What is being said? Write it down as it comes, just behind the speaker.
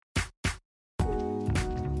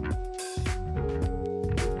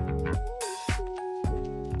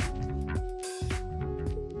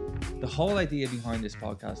the whole idea behind this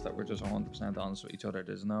podcast that we're just 100% honest with each other.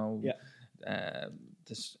 There's no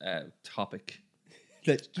this topic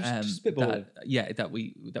Just spitballing. that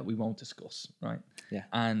we won't discuss, right? Yeah.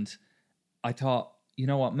 And I thought, you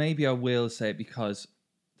know what, maybe I will say it because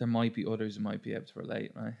there might be others who might be able to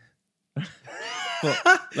relate, right?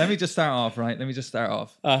 But let me just start off, right?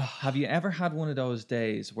 Have you ever had one of those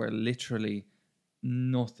days where literally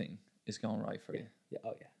nothing is going right for you? Yeah.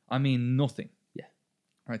 Oh yeah. I mean, nothing. Yeah.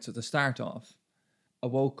 Right. So to start off, I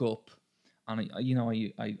woke up, and I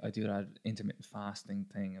do that intermittent fasting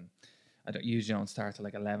thing, and I don't start till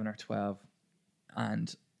like 11 or 12,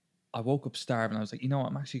 and I woke up starving. I was like, you know what,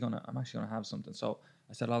 I'm actually gonna have something. So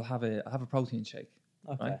I said I'll have a protein shake.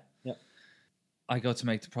 Okay. Right? Yep. I go to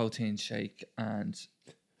make the protein shake, and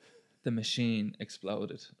the machine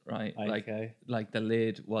exploded. Right. Okay. Like the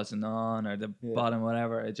lid wasn't on, or the bottom,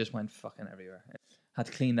 whatever. It just went fucking everywhere. Had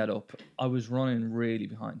to clean that up. I was running really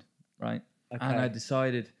behind. Right. Okay. And I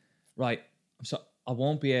decided, right, so I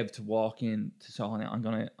won't be able to walk in to Soho. I'm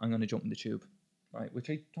gonna jump in the tube, right? Which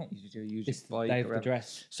I don't usually do. Usually It's the day of the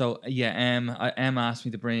dress. So Em asked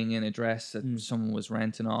me to bring in a dress that someone was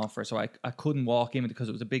renting off her, so I couldn't walk in because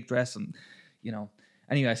it was a big dress, and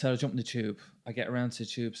Anyway, I said I'll jump in the tube. I get around to the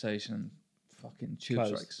tube station, and fucking tube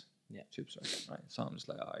Closed. strikes. Yeah, tube strikes. Right. So I'm just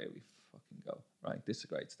like, oh, here we fucking go. Right. This is a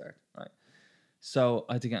great start. Right. So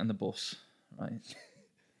I had to get on the bus. Right.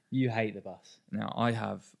 You hate the bus. Now I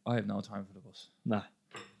have no time for the bus. Nah.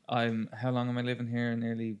 How long am I living here?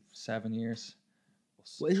 Nearly 7 years.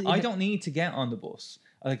 Well, I don't need to get on the bus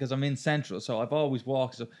because I'm in Central, so I've always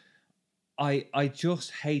walked. So I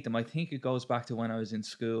just hate them. I think it goes back to when I was in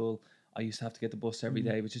school. I used to have to get the bus every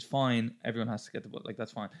day, which is fine. Everyone has to get the bus, like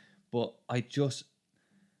that's fine. But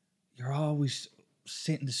you're always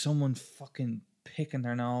sitting to someone fucking picking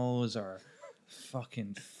their nose or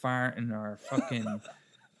fucking farting or fucking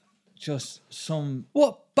just some.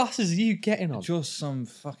 What buses are you getting on? Just some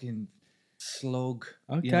fucking slug.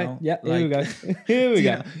 Okay. You know? Yeah. Here we go. Here we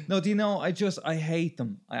go. No, do you know? I hate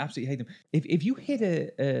them. I absolutely hate them. If you hit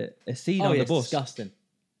a seat on the bus, disgusting.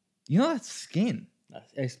 you know that's skin.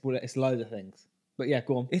 It's loads of things. But yeah,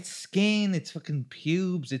 go on. It's skin. It's fucking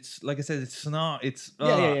pubes. It's like I said. It's snot. It's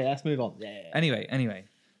yeah. Let's move on. Yeah. Anyway.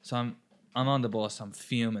 So I'm on the bus. I'm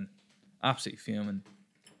fuming, absolutely fuming.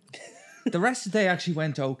 The rest of the day actually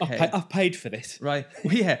went okay. I've paid for this. Right.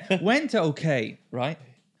 Well, yeah, went okay. Right.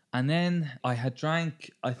 And then I had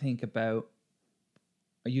drank, I think I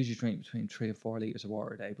usually drink between 3 and 4 liters of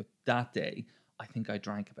water a day, but that day I think I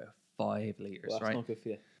drank about 5 liters. Well, that's right. not good for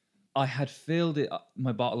you. I had filled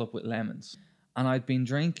my bottle up with lemons, and I've been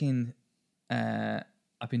drinking lemons.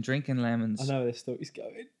 I know where this story's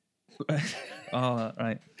going. Oh,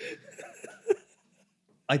 right.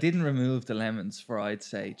 I didn't remove the lemons for, I'd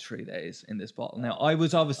say, 3 days in this bottle. Now, I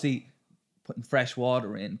was obviously putting fresh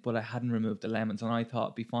water in, but I hadn't removed the lemons, and I thought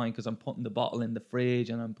it'd be fine because I'm putting the bottle in the fridge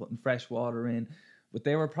and I'm putting fresh water in. But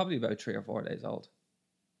they were probably about 3 or 4 days old.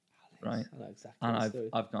 Right? I know exactly. And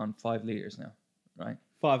I've gone 5 liters now. Right?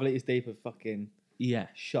 5 liters deep of fucking Yeah.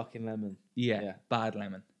 shocking lemon. Yeah, bad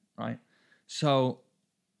lemon, right? So,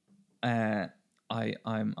 I'm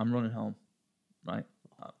running home, right?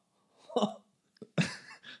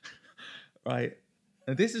 Right.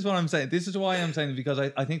 And this is what I'm saying. This is why I'm saying it, because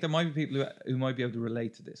I think there might be people who might be able to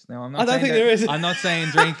relate to this. Now, I don't think there is. I'm not saying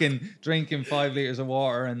drinking 5 liters of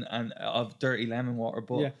water and of dirty lemon water,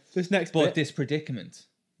 but this predicament.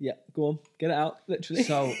 Yeah, go on, get it out, literally.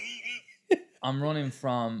 So, I'm running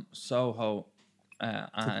from Soho.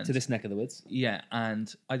 And to this neck of the woods. Yeah,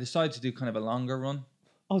 and I decided to do kind of a longer run.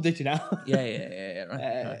 Oh, did you now? Yeah,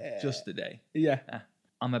 right. Just the day. Yeah.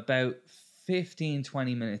 I'm about 15,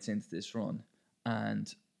 20 minutes into this run,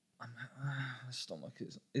 and my stomach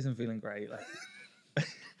isn't feeling great. Like,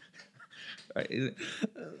 right?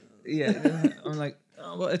 Yeah, I'm like,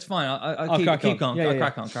 oh, well, it's fine. I'll keep going. I'll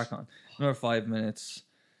crack on. Another 5 minutes.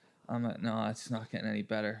 I'm like, no, it's not getting any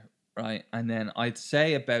better. Right, and then I'd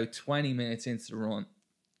say about 20 minutes into the run,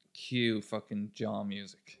 cue fucking jaw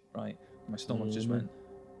music. Right, my stomach just went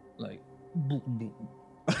like,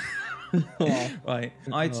 right.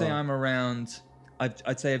 I'd say I'm around.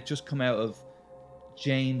 I'd say I've just come out of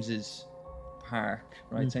James's Park,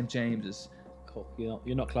 right, St James's. Cool.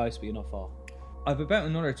 You're not close, but you're not far. I've about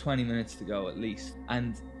another 20 minutes to go at least,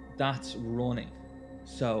 and that's running.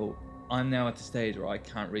 So I'm now at the stage where I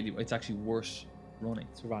can't really. It's actually worse. Running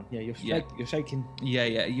to run, yeah. You're shaking. Yeah.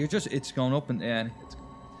 It's going up and down.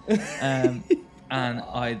 And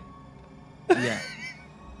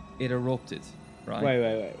it erupted. Right.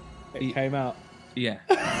 Wait. It came out. Yeah.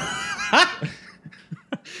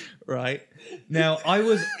 Right. Now,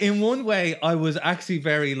 in one way, I was actually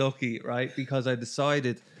very lucky, right? Because I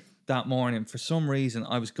decided that morning, for some reason,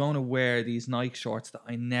 I was going to wear these Nike shorts that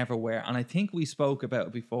I never wear. And I think we spoke about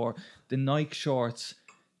it before. The Nike shorts.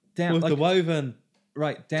 Down, With the woven.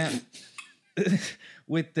 Right, down.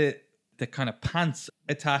 With the kind of pants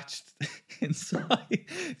attached inside.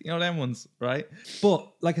 You know them ones, right? But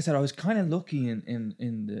like I said, I was kind of lucky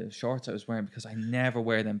in the shorts I was wearing because I never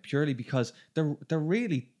wear them purely because they're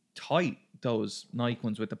really tight, those Nike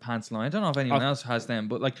ones with the pants line. I don't know if anyone else has them,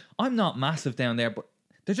 but like I'm not massive down there, but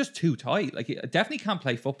they're just too tight. Like you definitely can't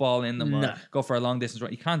play football in them or go for a long distance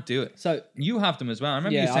run. You can't do it. So you have them as well. I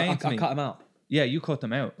remember you saying to me, I cut them out. Yeah, you cut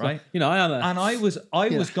them out, right? So, I am and I was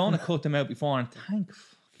going to cut them out before, and thank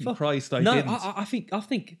Christ I didn't. I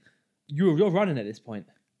think you're running at this point.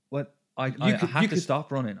 What? I had to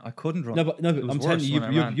stop running. I couldn't run. No, but I'm telling you,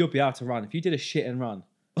 you'll be able to run. If you did a shit and run,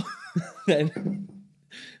 then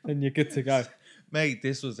you're good to go. Mate,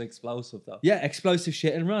 this was explosive though. Yeah, explosive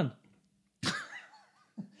shit and run.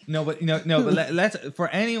 No, but let's for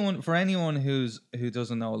anyone who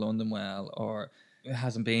doesn't know London well or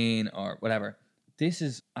hasn't been or whatever. This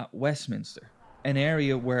is at Westminster, an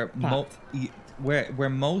area where where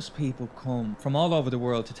most people come from all over the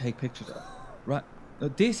world to take pictures of. Right,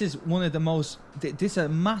 this is one of the most. This is a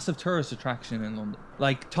massive tourist attraction in London,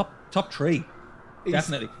 like top three.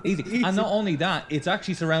 Definitely easy. And not only that, it's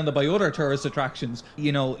actually surrounded by other tourist attractions.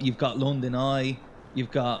 You know, you've got London Eye,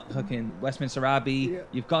 you've got fucking Westminster Abbey,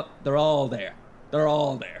 they're all there,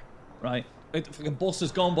 right? Fucking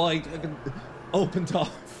buses going by, fucking open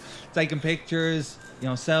top, taking pictures,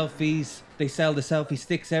 selfies. They sell the selfie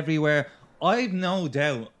sticks everywhere. I've no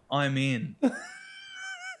doubt I'm in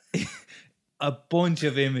a bunch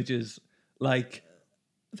of images like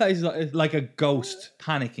a ghost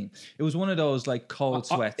panicking. It was one of those like cold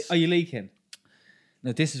sweats. Are you leaking?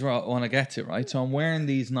 Now this is where I want to get to, right? So I'm wearing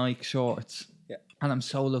these Nike shorts, and I'm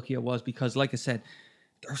so lucky I was because, like I said,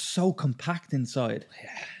 they're so compact inside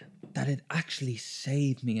that it actually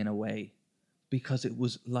saved me in a way because it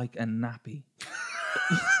was like a nappy.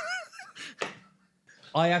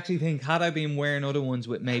 I actually think had I been wearing other ones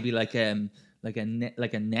with maybe like a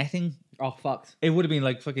netting. Oh, fucked. It would have been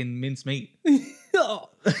like fucking mincemeat.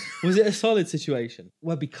 Was it a solid situation?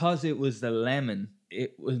 Well, because it was the lemon,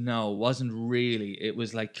 it wasn't really. It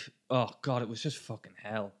was like, oh God, it was just fucking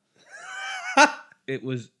hell. It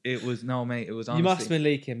was no, mate, it was honestly. You must have been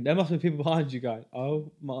leaking. There must have been people behind you going,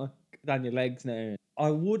 oh my, down your legs now.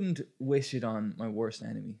 I wouldn't wish it on my worst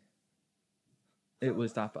enemy. It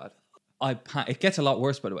was that bad. It gets a lot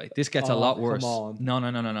worse, by the way. This gets a lot worse. Come on.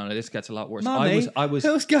 No. This gets a lot worse.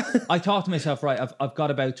 I thought to myself, right, I've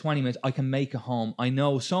got about 20 minutes. I can make it home. I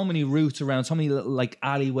know so many routes around, so many little like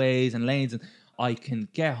alleyways and lanes, and I can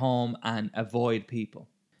get home and avoid people.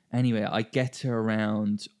 Anyway, I get to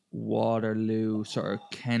around Waterloo, sort of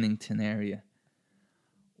Kennington area.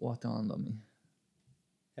 What dawned on me?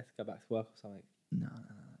 Let's go back to work or something. No.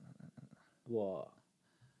 What?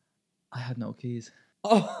 I had no keys.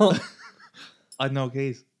 Oh. I had no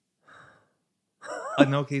keys. I had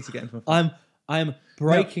no keys to get into my phone. I'm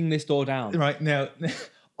breaking this door down. Right now,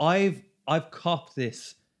 I've copped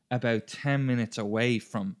this about 10 minutes away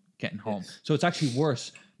from getting home. Yes. So it's actually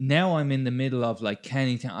worse. Now I'm in the middle of like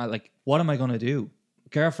Kennington. What am I going to do?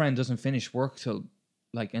 Girlfriend doesn't finish work till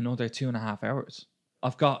like another 2.5 hours.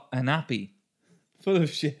 I've got a nappy. Full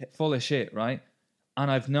of shit, right? And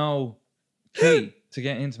I've no key to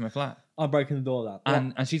get into my flat. I'm breaking the door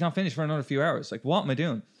down. And she's not finished for another few hours. Like, what am I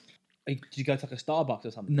doing? Did you go to like a Starbucks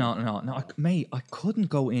or something? No. Mate, I couldn't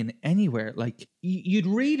go in anywhere. Like, you'd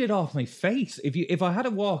read it off my face. If I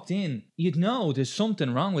had walked in, you'd know there's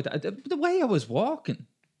something wrong with it. The way I was walking.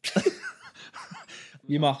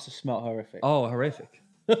 You must have smelled horrific. Oh, horrific.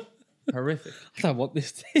 Horrific. I don't want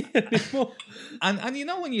this tea anymore. And you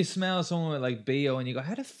know when you smell someone with like BO and you go,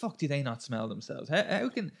 how the fuck do they not smell themselves? How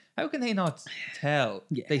can they not tell?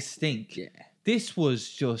 Yeah. They stink. Yeah. This was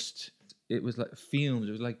just, it was like fumes.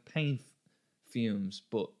 It was like paint fumes,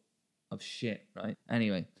 but of shit, right?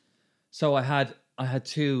 Anyway, so I had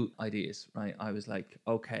two ideas, right? I was like,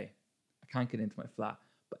 okay, I can't get into my flat,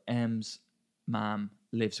 but M's mom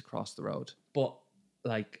lives across the road. But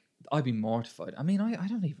like, I'd be mortified. I mean, I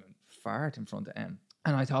don't even fart in front of M.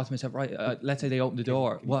 And I thought to myself, right, let's say they open the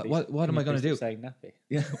door. What am I going to do? Saying nappy.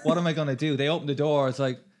 Yeah, what am I going to do? They open the door. It's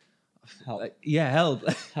like, help. Help.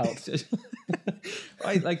 Help.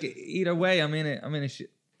 Right, like either way, I'm in a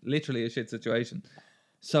literally a shit situation.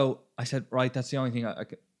 So I said, right, that's the only thing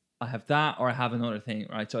I have that, or I have another thing,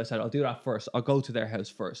 right? So I said, I'll do that first. I'll go to their house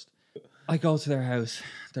first. I go to their house.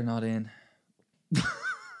 They're not in.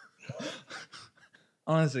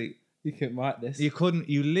 Honestly, You couldn't write this.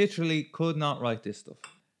 You literally could not write this stuff.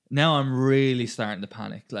 Now I'm really starting to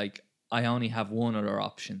panic. Like, I only have one other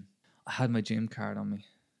option. I had my gym card on me.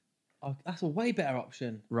 Oh, that's a way better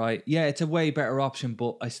option. Right. Yeah, it's a way better option,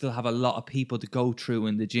 but I still have a lot of people to go through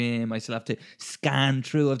in the gym. I still have to scan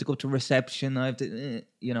through. I have to go to reception. I have to,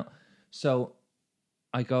 So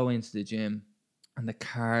I go into the gym and the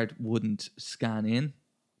card wouldn't scan in.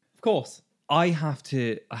 Of course. I have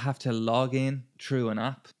to log in through an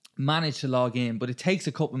app. Manage to log in, but it takes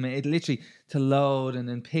a couple of minutes literally to load and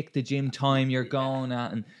then pick the gym time you're going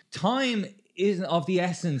at. And time isn't of the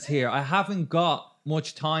essence here. I haven't got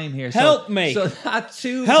much time here. Help me. So that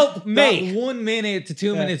Help me. 1 minute to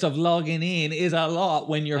 2 minutes of logging in is a lot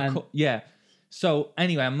when you're So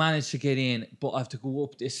anyway, I managed to get in, but I have to go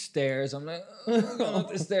up the stairs. I'm like, going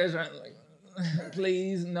up the stairs, right? Like,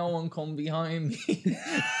 please, no one come behind me.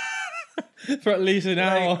 For at least an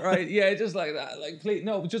hour. Right, yeah, just like that. Like, please,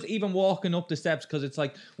 no, just even walking up the steps, because it's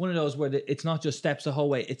like one of those where it's not just steps the whole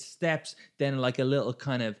way. It's steps, then like a little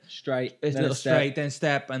kind of straight, it's a little straight, then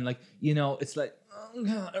step, and like, it's like, oh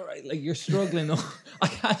God, right, like you're struggling. I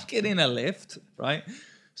can't get in a lift, right?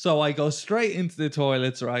 So I go straight into the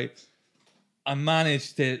toilets, right? I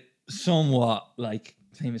managed to somewhat like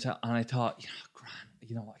clean myself, and I thought,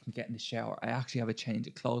 grand, I can get in the shower. I actually have a change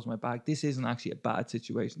of clothes in my bag. This isn't actually a bad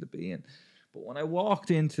situation to be in. But when I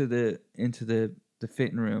walked into the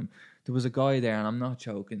fitting room, there was a guy there, and I'm not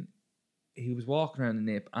joking. He was walking around the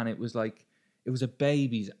nip, and it was a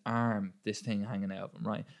baby's arm, this thing hanging out of him,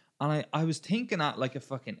 right? And I was thinking at like a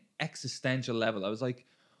fucking existential level. I was like,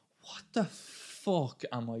 what the fuck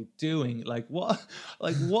am I doing? Like what?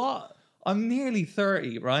 I'm nearly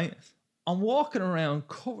 30, right? I'm walking around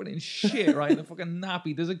covered in shit, right? In a fucking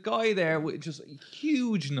nappy. There's a guy there with just a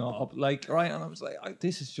huge knob, like, right? And I was like,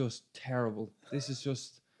 this is just terrible. This is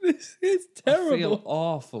terrible. I feel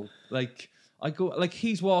awful. Like, I go, like,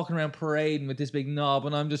 he's walking around parading with this big knob,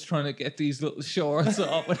 and I'm just trying to get these little shorts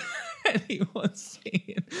off without anyone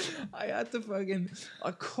seeing. I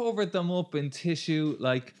covered them up in tissue,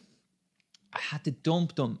 like, I had to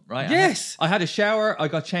dump them, right? Yes. I had a shower, I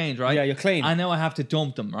got changed, right? Yeah, you're clean. I know I have to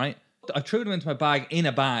dump them, right? I threw them into my bag in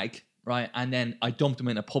a bag, right? And then I dumped them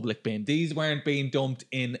in a public bin. These weren't being dumped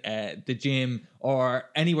in the gym or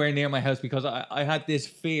anywhere near my house, because I had this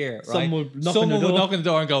fear, right? Someone would knock on the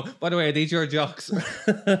door and go, by the way, are these your jocks?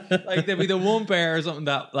 Like, there'd be the one pair or something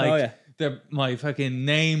that, like, my fucking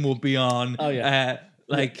name would be on. Oh, yeah.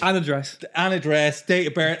 Like, an address, date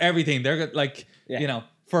of birth, everything. They're like,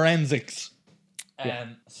 forensics.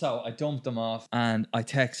 So I dumped them off, and I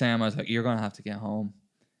text Sam. I was like, "You're gonna have to get home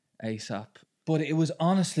ASAP." But it was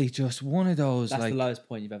honestly just one of those. That's like, the lowest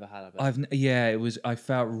point you've ever had. It was. I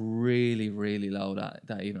felt really, really low that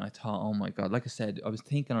evening. I thought, oh my God. Like I said, I was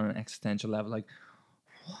thinking on an existential level, like,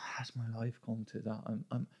 what has my life come to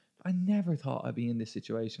that? I never thought I'd be in this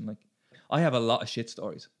situation. Like, I have a lot of shit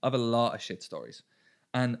stories.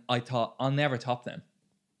 And I thought I'll never top them.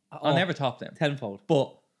 I'll never top them tenfold.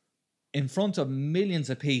 But in front of millions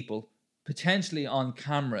of people, potentially on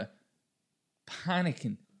camera,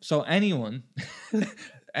 panicking. So anyone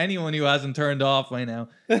who hasn't turned off by now,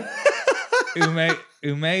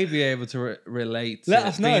 who may be able to relate to Let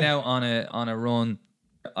us know. Being out on a run.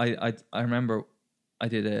 I remember I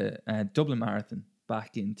did a Dublin Marathon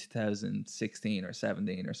back in 2016 or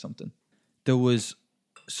 17 or something. There was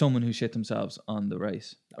someone who shit themselves on the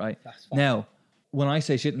race, right? Now, when I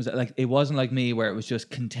say shit themselves, like, it wasn't like me where it was just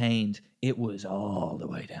contained. It was all the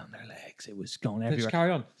way down their legs. It was going everywhere. Just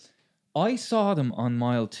carry on. I saw them on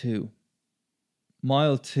mile two,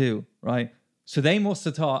 right? So they must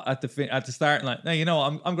have thought at the start, like, no,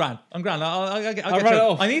 I'm grand. I'll get run it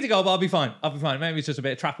off. I need to go, but I'll be fine. Maybe it's just a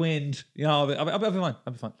bit of trap wind. I'll be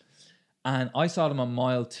fine. And I saw them on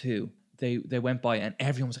mile two. They went by, and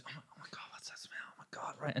everyone was like, oh my God, what's that smell? Oh my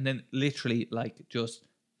God, right? And then literally, like, just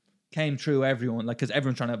came through everyone, like, because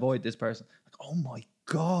everyone's trying to avoid this person. Like, oh my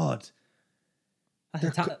God. That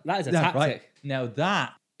is a tactic. Right. Now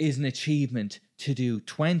that is an achievement, to do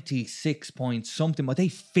 26 points something, but they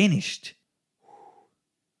finished.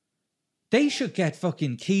 They should get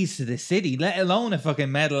fucking keys to the city, let alone a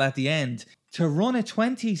fucking medal at the end. To run a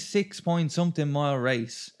 26 point something mile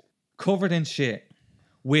race, covered in shit,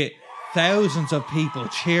 with thousands of people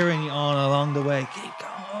cheering you on along the way. Keep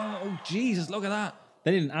going. Oh, Jesus, look at that.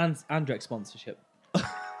 They need an Andrex sponsorship.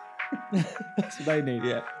 That's what they need.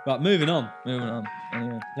 Yeah. Right, moving on.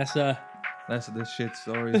 Anyway. That's the shit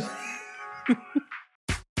stories.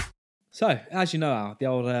 So, as you know, Al, the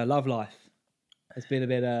old love life has been a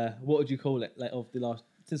bit, what would you call it, like, of the last,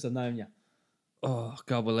 since I've known you? Oh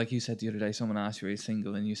God! Well, like you said the other day, someone asked you, "Are you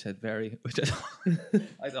single?" and you said "very," which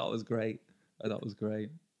I thought was great. I thought was great.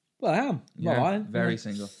 Well, I am. Yeah, very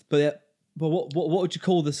single. But yeah, but what would you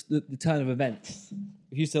call this the turn of events?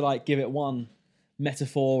 If you used to like give it one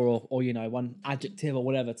metaphor or one adjective or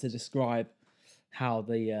whatever to describe how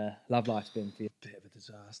the love life's been for you. Bit of a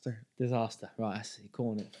disaster. Disaster, right? I see.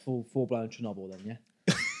 Calling it full blown Chernobyl then,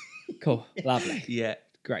 yeah. Cool, lovely, Yeah,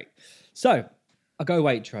 great. So I go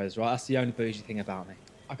Waitrose, right? That's the only bougie thing about me.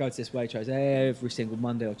 I go to this Waitrose every single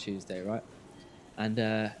Monday or Tuesday, right?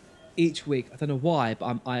 And each week, I don't know why,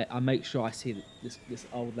 but I make sure I see this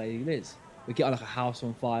old lady Liz. We get like a house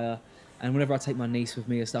on fire, and whenever I take my niece with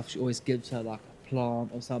me and stuff, she always gives her like a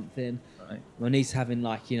plant or something. right. My niece having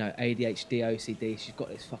like ADHD, OCD. She's got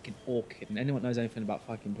this fucking orchid, and anyone knows anything about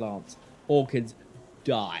fucking plants, orchids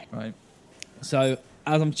die. Right. So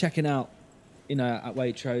as I'm checking out, at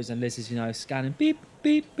Waitrose, and Liz is scanning, beep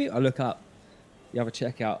beep beep. I look up, you have a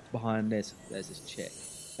checkout behind Liz. There's this chick.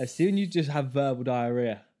 As soon as you just have verbal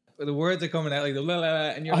diarrhea. The words are coming out like the la la,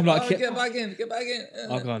 and you're I'm like, like, get back in.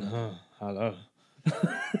 I've gone, hello.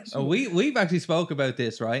 We've actually spoke about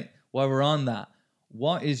this, right? While we're on that,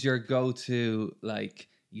 what is your go-to, like,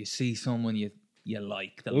 you see someone you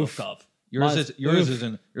like the Oof. look of? Yours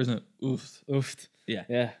isn't oof. Oofed.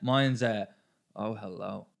 Yeah. Mine's oh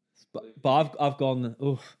hello. But I've gone,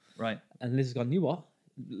 oof. Right. And Liz has gone, you what?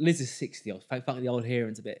 Liz is 60. Fuck, the old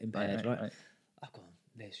hearing's a bit impaired, right? I've gone,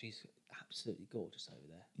 Liz, she's absolutely gorgeous over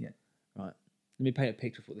there. Yeah. Right. Let me paint a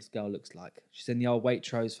picture of what this girl looks like. She's in the old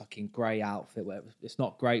Waitrose fucking grey outfit. Where it's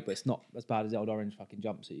not great, but it's not as bad as the old orange fucking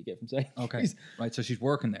jumpsuit you get from Sainsbury's. Okay. Right. So she's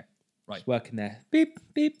working there. Right. She's working there. Beep,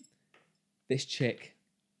 beep. This chick,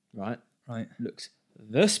 right, looks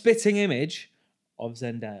the spitting image of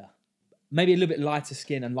Zendaya. Maybe a little bit lighter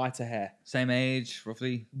skin and lighter hair. Same age,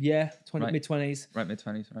 roughly. Yeah, Right. mid-20s. Right,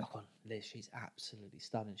 mid-20s. Right. I've gone, Liz, she's absolutely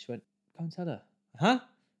stunning. She went, go and tell her. Huh?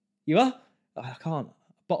 You are? I can't.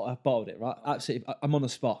 I bottled it, right? Absolutely. I'm on the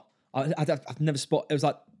spot. I've never spot. It was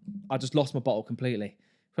like I just lost my bottle completely.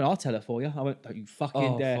 She went, I'll tell her for you. I went, don't you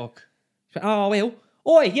fucking dare. Fuck. She went, oh, Will.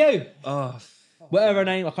 Oi, you. Oh, whatever her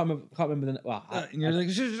name. I can't remember the name. Well, and you're like,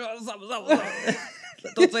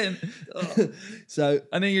 don't say it. So,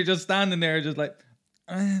 and then you're just standing there, just like.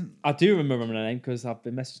 I do remember her name because I've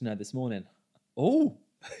been messaging her this morning. Oh,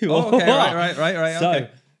 okay, right. So, okay.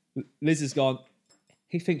 Liz has gone.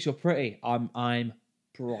 He thinks you're pretty. I'm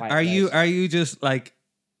bright. Are you just like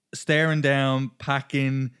staring down,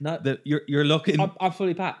 packing? No, you're looking. I'm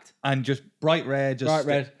fully packed and just bright red. Just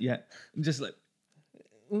red. Yeah, I'm just like.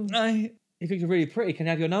 He thinks you're really pretty. Can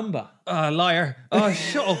I have your number? Liar. Oh,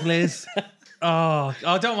 shut up, Liz. Oh,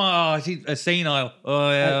 don't want. Oh, she's a senile. Oh,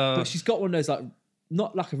 yeah. But she's got one of those, like,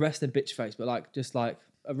 not like a resting bitch face, but like just like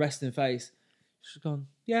a resting face. She's gone,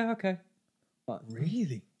 yeah, okay. Like,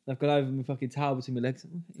 really? I've got over my fucking towel between my legs.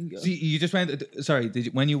 So you just went. Sorry,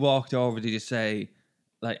 when you walked over, did you say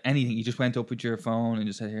like anything? You just went up with your phone and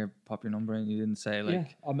just said, "Here, pop your number," and you didn't say like, "Yeah,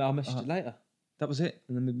 I'll message you later." That was it.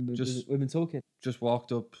 And then we've been talking. Just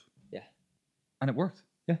walked up. Yeah, and it worked.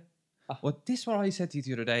 Yeah. Well, this is what I said to you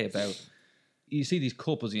the other day about. You see these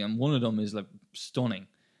couples, and one of them is like stunning,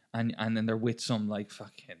 and then they're with some like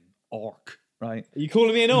fucking orc. Right? Are you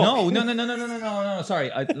calling me an orc? No.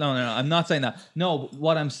 Sorry, no. I'm not saying that. No,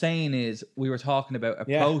 what I'm saying is we were talking about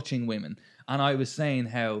approaching women, and I was saying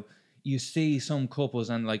how you see some couples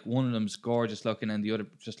and like one of them's gorgeous looking and the other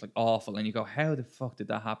just like awful, and you go, how the fuck did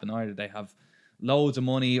that happen? Either they have loads of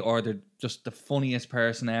money or they're just the funniest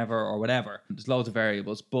person ever or whatever. There's loads of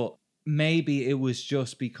variables, but maybe it was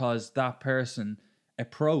just because that person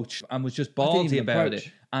approached and was just ballsy about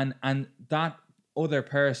it, and that other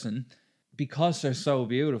person, because they're so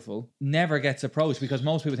beautiful, never gets approached because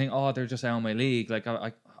most people think, oh, they're just out of my league. Like,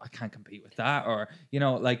 I can't compete with that. Or,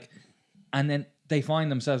 like, and then they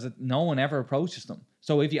find themselves that no one ever approaches them.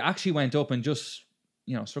 So if you actually went up and just,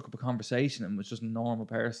 struck up a conversation and was just a normal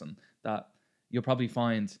person, that you'll probably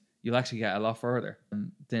find you'll actually get a lot further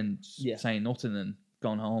than saying nothing and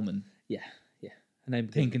going home and and then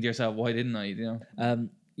thinking to yourself, why didn't I,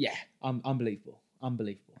 unbelievable.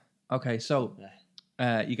 Okay, so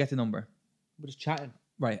you get the number. We're just chatting.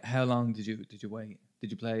 Right. How long did you wait?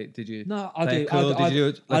 Did you play? Did you? No, I do. Cool? Did you do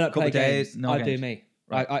it like a couple of days? No, I do me.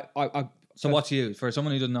 Right. I so what's you? For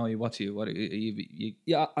someone who doesn't know you, what's you? What you?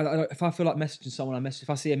 Yeah. If I feel like messaging someone, I message.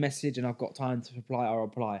 If I see a message and I've got time to reply, I'll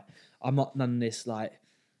reply. I'm not none of this like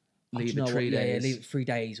leave it 3 days. Yeah, leave it 3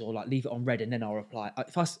 days or like leave it on red and then I'll reply.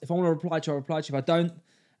 If I want to reply to you, I'll reply to you. If I don't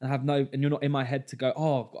and have no, and you're not in my head to go,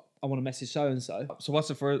 I want to message so and so. So what's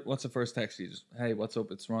the first text you just? Hey, what's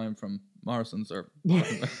up? It's Ryan from Morrison's or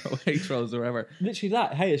Waitrose or whatever. Literally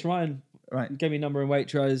that. Hey, it's Ryan. Right. Gave me a number in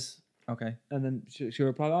Waitrose, Okay. and then she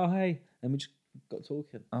replied, "Oh hey," and we just got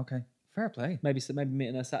talking. Okay. Fair play. Maybe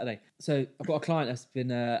meeting her Saturday. So I've got a client that's been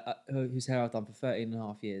whose hair I've done for 13 and a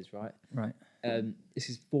half years, right? Right. This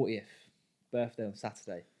is 40th birthday on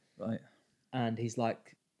Saturday, Right. and he's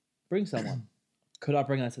like, "Bring someone." Could I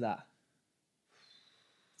bring her to that?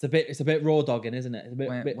 It's a bit raw dogging, isn't it? It's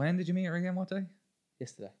a bit When did you meet her again? What day?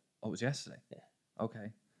 yesterday. Oh, it was yesterday. Yeah.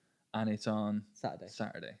 Okay. And it's on Saturday.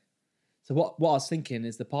 So what I was thinking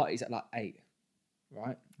is the party's at like 8,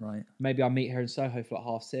 right? Right. Maybe I'll meet her in Soho for like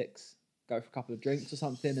 6:30, go for a couple of drinks or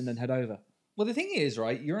something, and then head over. Well, the thing is,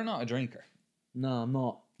 right, you're not a drinker. No, I'm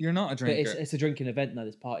not. You're not a drinker. But it's a drinking event though.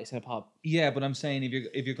 This party, it's in a pub. Yeah, but I'm saying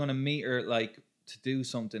if you're gonna meet her like to do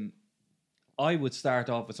something, I would start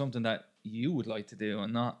off with something that you would like to do,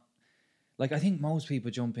 and not like I think most people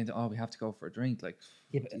jump into we have to go for a drink. Like,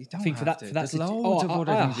 Yeah, but you don't I think have to. There's situ- loads of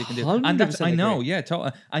other I things you can do, and that's 100% I know, agree. yeah,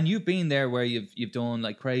 totally. And you've been there where you've done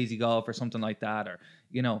like crazy golf or something like that, or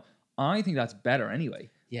I think that's better anyway.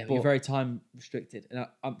 Yeah, but you're very time restricted, and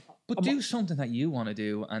I'm do something that you want to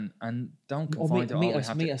do, and don't or confine to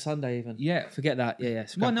meet a Sunday even. Yeah. Forget that. Yeah. Well,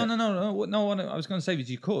 scrap no. it. What I was going to say is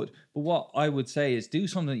you could, but what I would say is do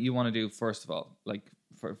something that you want to do first of all, like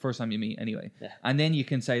for first time you meet anyway, and then you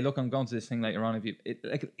can say, look, I'm going to this thing later on.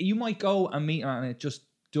 If you might go and meet her, and it just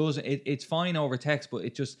doesn't. It's fine over text, but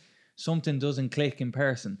it just something doesn't click in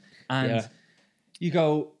person, and you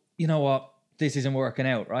go, you know what? This isn't working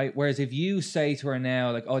out, right? Whereas if you say to her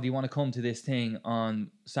now, like, oh, do you want to come to this thing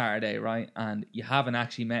on Saturday, right? And you haven't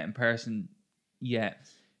actually met in person yet,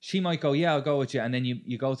 she might go, yeah, I'll go with you. And then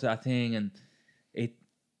you go to that thing and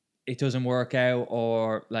it doesn't work out,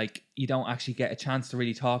 or like you don't actually get a chance to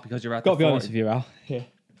really talk because you're at Got to be honest with you, Al. Yeah.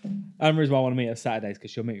 And the reason why I want to meet her Saturdays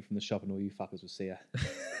because she'll meet me from the shop and all you fuckers will see her.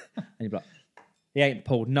 And you'll be like, he ain't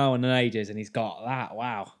pulled no one in ages and he's got that.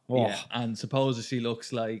 Wow. Oh. Yeah. And suppose she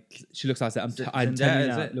looks like... She looks like that. I'm Zendaya, telling you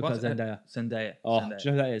is now. it? Looks like Zendaya. Zendaya. Oh, Zendaya. do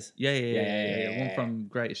you know who that is? Yeah. One from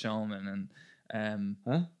Greatest Showman and...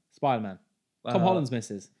 Huh? Spider-Man. Tom Holland's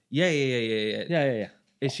missus. Yeah. Yeah.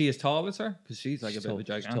 Is she as tall as her? Because she's like She's a bit of a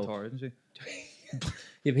tall. She's gigantor, isn't she?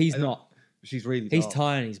 Yeah, but he's not. She's really tall. He's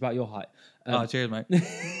tiny. He's about your height. Cheers, mate.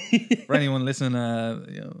 For anyone listening,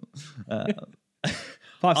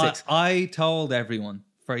 5'6". I told everyone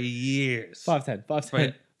for years. 5'10".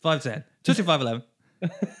 5'10". Just your 5'11".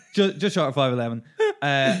 just short of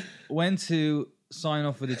 5'11". Went to sign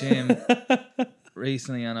up for the gym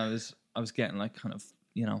recently, and I was getting like kind of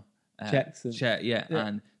checks.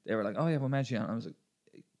 And they were like, "Oh yeah, we'll measure you." And I was like,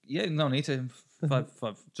 "Yeah, no need to.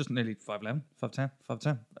 5'5", just nearly 5'11", 5'10",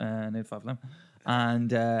 nearly 5'11".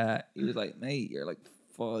 And he was like, "Mate, you're like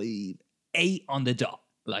 5'8" on the dot,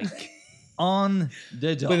 like on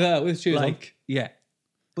the dot with shoes on. Yeah.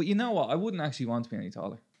 But you know what? I wouldn't actually want to be any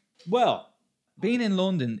taller. Well, being in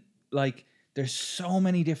London, like there's so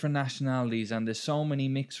many different nationalities and there's so many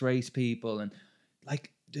mixed race people and like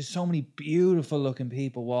there's so many beautiful looking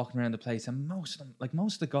people walking around the place, and most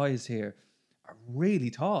of the guys here are really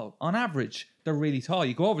tall. On average, they're really tall.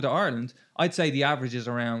 You go over to Ireland, I'd say the average is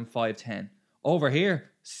around 5'10". Over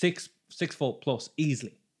here, 6 foot plus,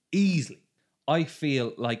 easily. I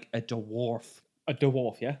feel like a dwarf. A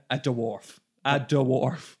dwarf, yeah? A dwarf.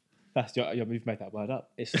 That's you've made that word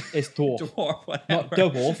up. It's dwarf. Dwarf, whatever. Not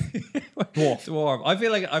dwarf. Dwarf. I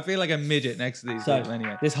feel like a midget next to these people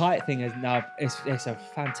anyway. This height thing is now it's a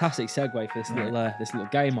fantastic segue for this little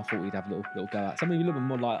game. I thought we'd have a little go at. Something a little bit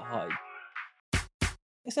more light height.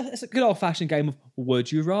 It's a good old fashioned game of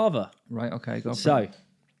would you rather. Right. Okay. Go. So,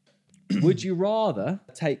 would you rather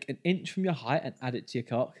take an inch from your height and add it to your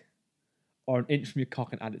cock, or an inch from your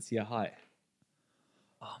cock and add it to your height?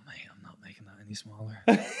 Oh mate, I'm not making that any smaller.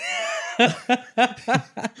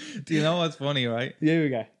 Do you know what's funny, right? Here we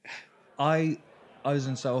go. I was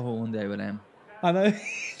in Soho one day with him. I know.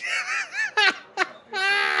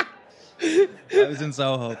 I was in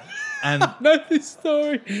Soho, and I know this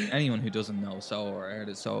story. Anyone who doesn't know Soho or heard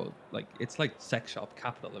it, so like it's like sex shop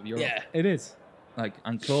capital of Europe. Yeah, it is. Like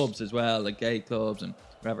and clubs as well, like gay clubs and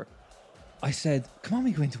whatever. I said, "Come on,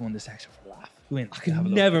 we go into one of the sex shops for a laugh." Go in. I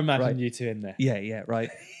can never imagine you two in there. Yeah,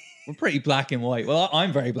 right. We're pretty black and white. Well,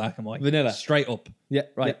 I'm very black and white. Vanilla. Straight up. Yeah,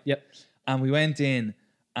 right. Yep. And we went in,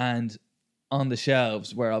 and on the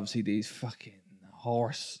shelves were obviously these fucking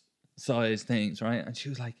horse-sized things, right? And she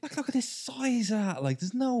was like, look at this size of that. Like,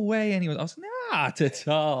 there's no way anyone... I was like, not at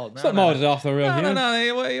all. It's not molded off the real human.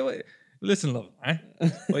 No. Listen, love, right?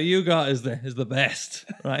 What you got is the best,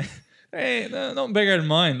 right? Hey, nothing bigger than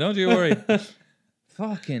mine. Don't you worry.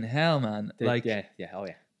 Fucking hell, man. Like, yeah. Oh,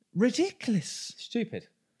 yeah. Ridiculous.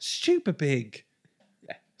 Stupid Big.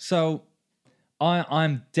 Yeah. So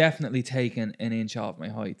I'm definitely taking an inch off my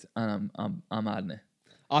height, and I'm adding it.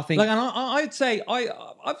 I think, Like, and I'd say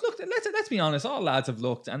I've looked. Let's be honest. All lads have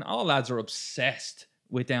looked, and all lads are obsessed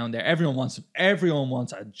with down there. Everyone wants a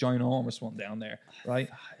ginormous one down there, right?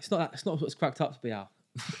 it's not what it's cracked up to be, Al.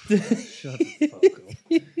 Shut the fuck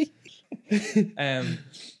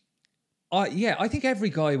up. Yeah, I think every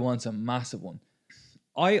guy wants a massive one.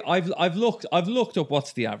 I've looked up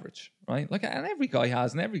what's the average, right? Like, and every guy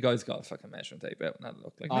has, and every guy's got a fucking measuring tape out and had a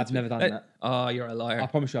look. Like, I've never done that. Oh, you're a liar. I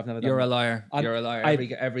promise you, I've never done You're that. a liar. You're a liar.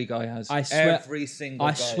 Every guy has. I swear. Every single. I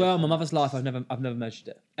guy swear has on my done mother's life, I've never measured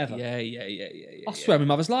it ever. Yeah. I swear on my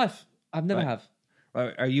mother's life, I've never Right. have.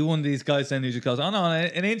 Right. Are you one of these guys then who just goes, oh no,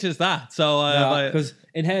 an inch is that? So Because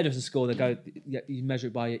in hairdressing school, they go, you measure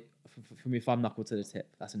it by from your thumb knuckle to the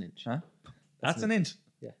tip. That's an inch. huh? That's an inch.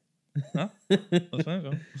 Yeah. Huh? That's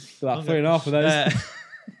fine. So about 3.5 of those.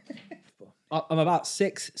 I'm about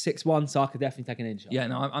 6'1", so I could definitely take an inch off. Yeah,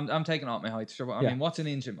 no, I'm taking off my height. Sure, I mean, what's an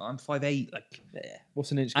inch? I'm 5'8", like, Yeah.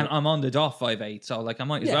 What's an inch? and I'm on the dot 5'8", so like I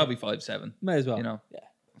might as well be 5'7". May as well. You know. Yeah.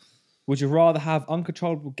 Would you rather have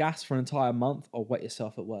uncontrollable gas for an entire month or wet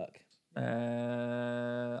yourself at work?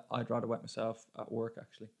 I'd rather wet myself at work,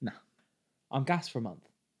 actually. No. I'm gas for a month.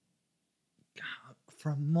 For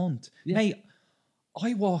a month, Yeah. mate.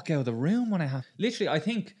 I walk out of the room when I have. Literally, I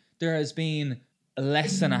think there has been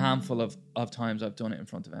less than a handful of times I've done it in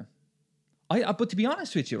front of him. But to be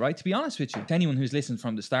honest with you, right? To anyone who's listened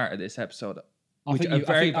from the start of this episode, I think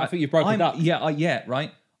you broke it up. Yeah,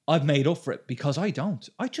 right. I've made up for it because I don't.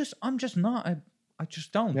 I'm just not. I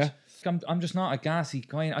just don't. Yeah. I'm just not a gassy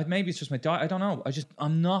guy. Maybe it's just my diet. I don't know.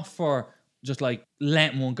 I'm not for just like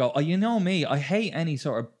letting one go. Oh, you know me. I hate any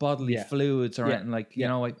sort of bodily fluids or anything. Like, you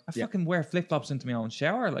know, I fucking wear flip flops into my own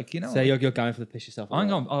shower. Like, you know. So you're going for the piss yourself. I'm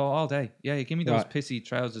going all day. Yeah, give me those pissy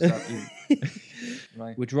trousers.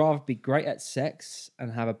 Right. Would you rather be great at sex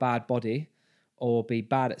and have a bad body, or be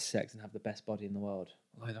bad at sex and have the best body in the world?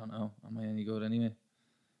 I don't know. Am I any good anyway?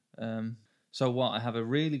 So what? I have a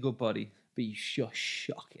really good body. But you're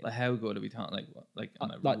shocking. Like, how good are we talking? Like what? Like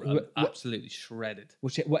I'm absolutely shredded.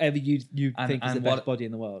 Whatever you think is the best what, body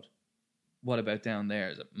in the world. What about down there?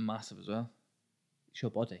 Is it massive as well? It's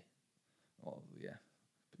your body. Oh yeah,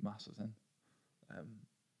 massive then.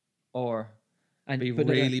 Or And be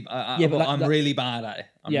really. I'm really bad at it.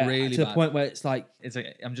 I'm really to bad. the point where it's like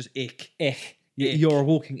I'm just ick. Ick. You're a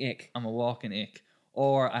walking ick. I'm a walking ick.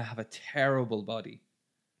 Or I have a terrible body.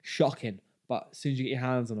 Shocking. But as soon as you get your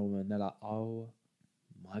hands on a woman, they're like, oh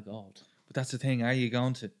my God. But that's the thing. Are you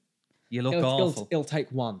going to? You look awful. It'll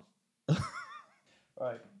take one.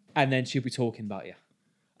 Right. And then she'll be talking about you.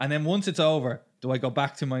 And then once it's over, do I go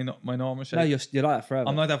back to my normal shape? No, you're like that forever.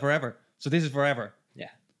 I'm like that forever. So this is forever. Yeah.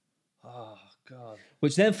 Oh, God.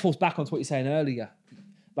 Which then falls back onto what you're saying earlier.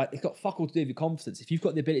 Like, it's got fuck all to do with your confidence. If you've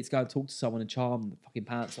got the ability to go and talk to someone and charm the fucking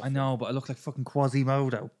pants off I know, but I look like fucking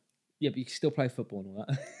Quasimodo. Yeah, but you can still play football and all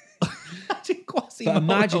that. Imagine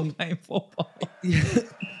Quasimodo playing football. Yeah.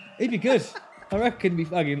 He'd be good. I reckon he'd be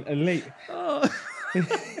fucking elite. Oh.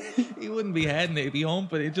 He wouldn't be heading it, he'd be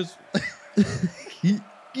humping it. Just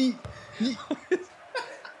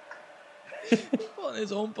putting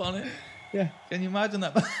his hump on it. Yeah. Can you imagine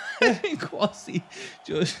that? Quasi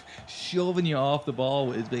just shoving you off the ball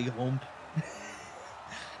with his big hump.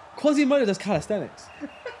 Quasimodo does calisthenics.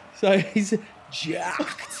 So he's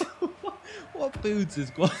jacked. What boots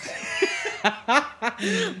is Quasi?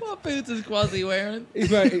 What boots is Quasi wearing?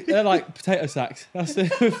 They're like potato sacks. That's the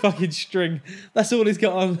fucking string. That's all he's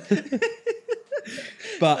got on.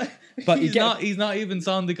 but he's not even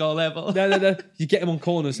Sondico level. No. You get him on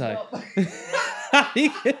corners, hey.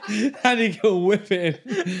 and he can whip it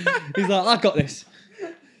in. He's like, I got this.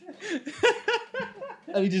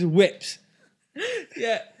 And he just whips.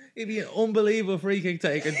 Yeah, he'd be an unbelievable free kick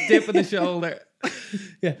taker, dip in the shoulder.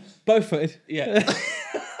 Yeah, both footed. Yeah.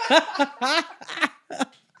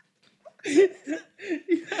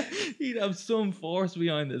 He'd have some force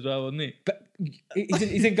behind it as well, wouldn't he? But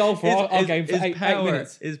he's in goal for our game for 8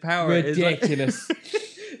 minutes. His power ridiculous.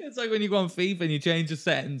 It's like when you go on FIFA and you change the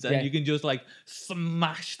settings and you can just like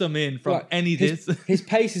smash them in from any distance. His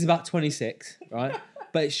pace is about 26, right?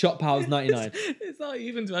 But his shot power is 99. It's not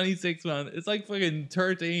even 26, man. It's like fucking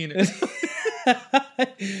 13. Because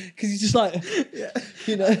he's just like,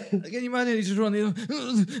 you know. Can you imagine he's just running?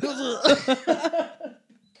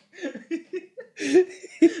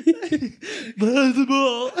 Where's the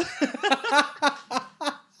ball?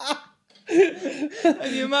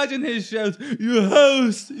 And you imagine his shouts, your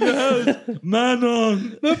host, man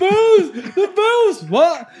on. The balls,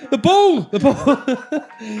 what? The ball. I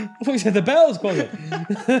thought you said the bells, Quasi.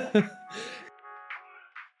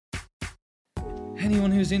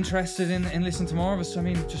 anyone who's interested in listening to more of us, I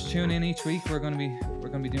mean, just tune in each week. We're gonna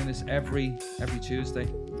be doing this every Tuesday,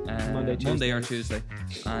 Monday or Tuesday,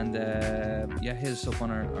 and hit us up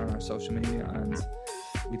on our social media, and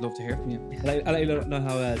we'd love to hear from you. I'll let you know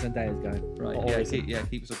how Zendaya's going. Right,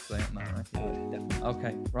 keep us up to date on that, right? Definitely.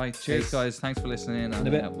 Okay, right. Cheers, guys. Thanks for listening,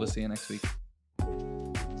 and we'll see you next week.